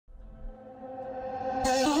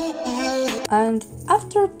And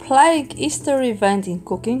after playing Easter event in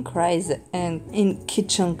Cooking Crazy and in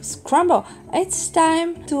Kitchen Scramble, it's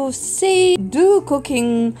time to see, do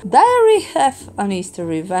Cooking Diary have an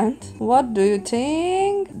Easter event? What do you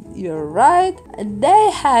think? You're right,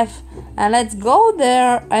 they have. And let's go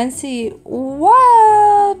there and see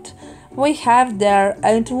what we have there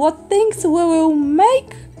and what things we will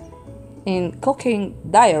make in Cooking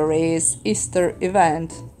Diary's Easter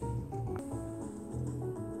event.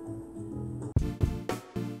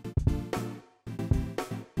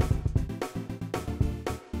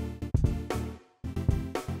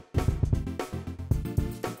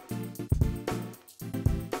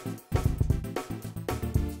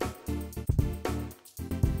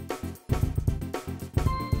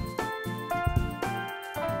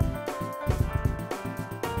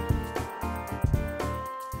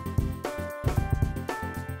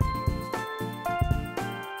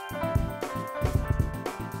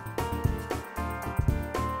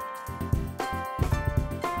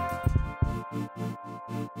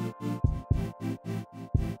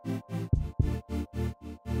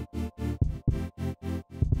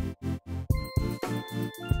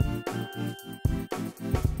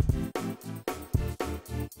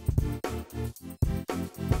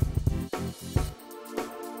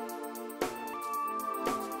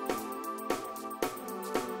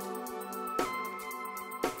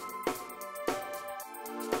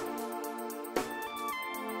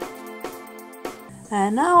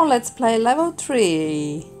 And now let's play level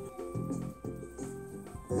 3.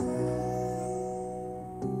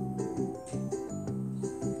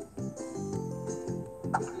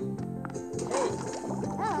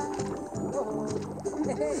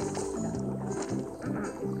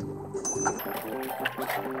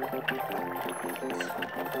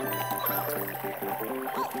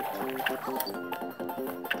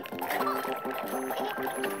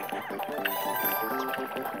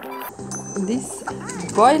 This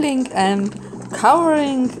boiling and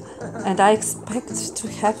covering, and I expect to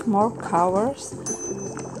have more covers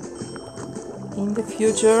in the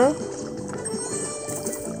future.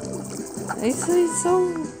 It's so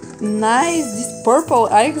nice, this purple,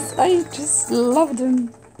 I just love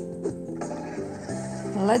them.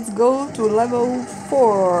 Let's go to level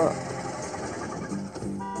 4.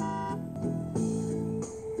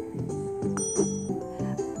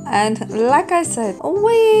 And like I said,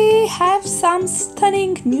 we have some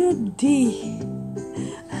stunning new D.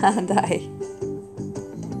 And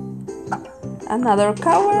another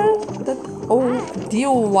cover that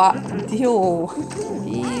D-Y-E.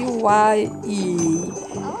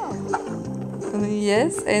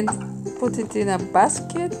 Yes, and put it in a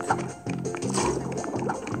basket.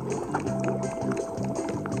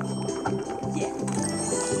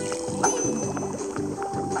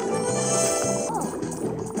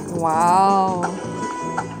 Wow,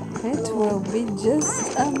 it will be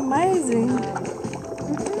just amazing.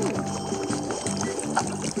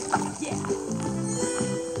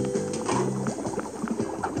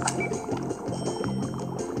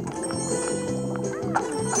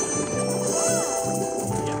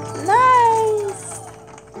 Nice!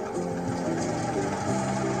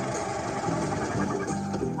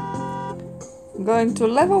 Going to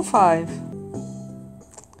level 5.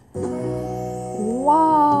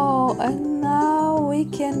 Wow, and now we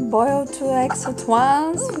can boil 2 eggs at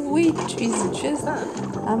once, which is just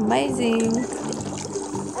amazing.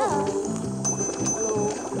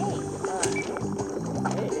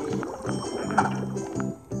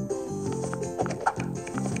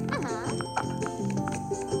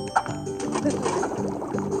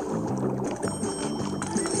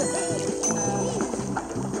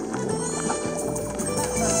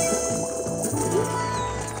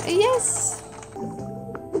 Yes!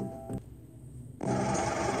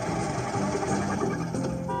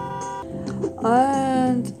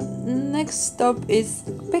 And next stop is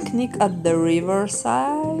picnic at the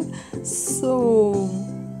riverside. So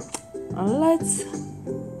let's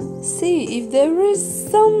see if there is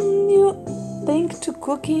some new thing to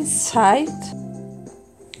cook inside.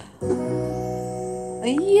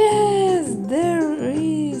 Yes, there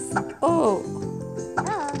is. Oh,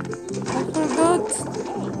 I forgot.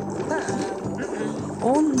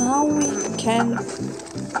 Oh, now we can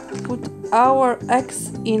put our eggs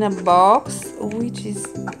in a box, which is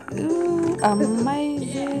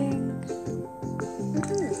amazing.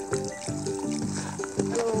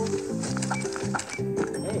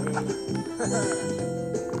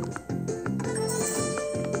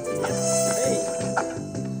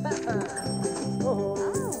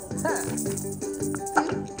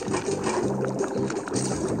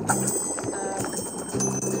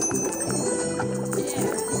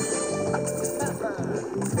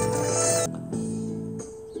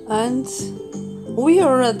 And we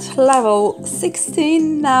are at level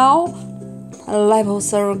 16 now.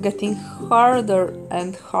 Levels are getting harder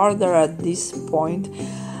and harder at this point.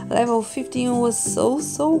 Level 15 was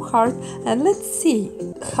so hard, and let's see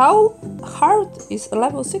how hard is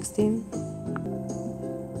level 16.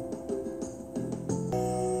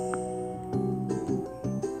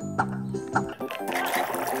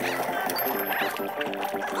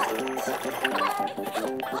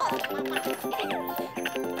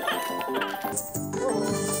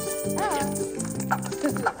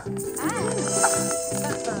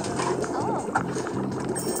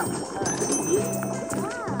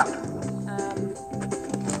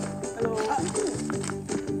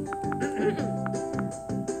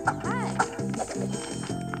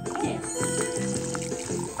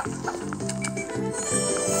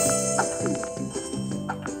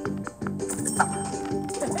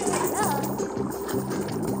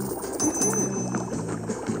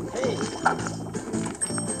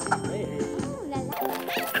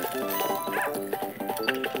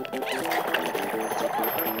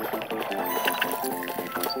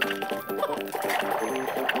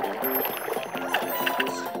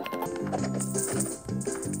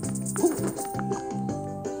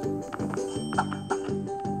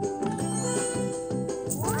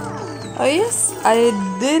 Oh yes, I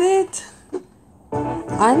did it!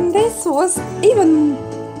 And this was even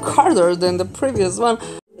harder than the previous one.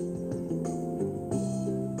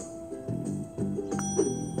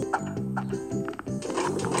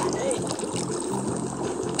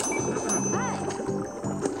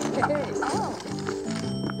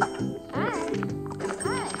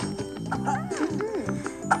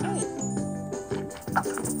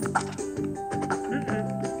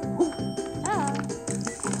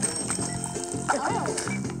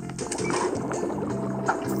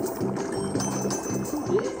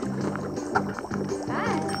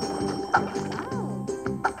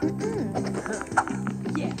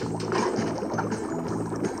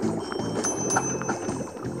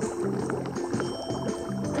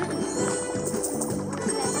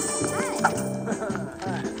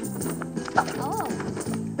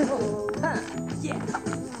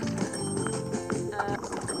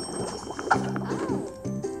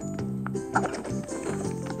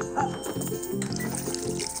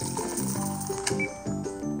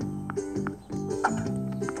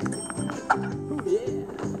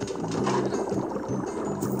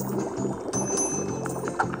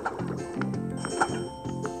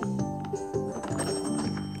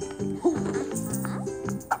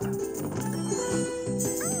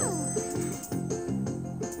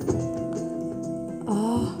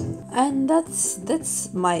 And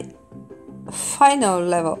that's my final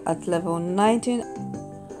level at level 19.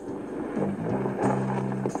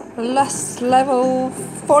 Last level,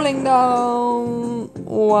 falling down.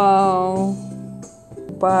 Wow.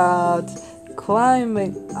 But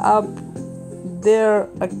climbing up there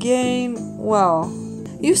again. Wow.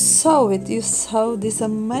 You saw it. You saw this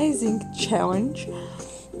amazing challenge.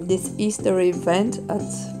 This Easter event at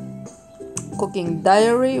Cooking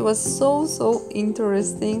Diary was so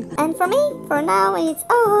interesting. And for me, for now, it's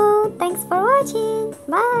all. Thanks for watching.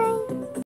 Bye.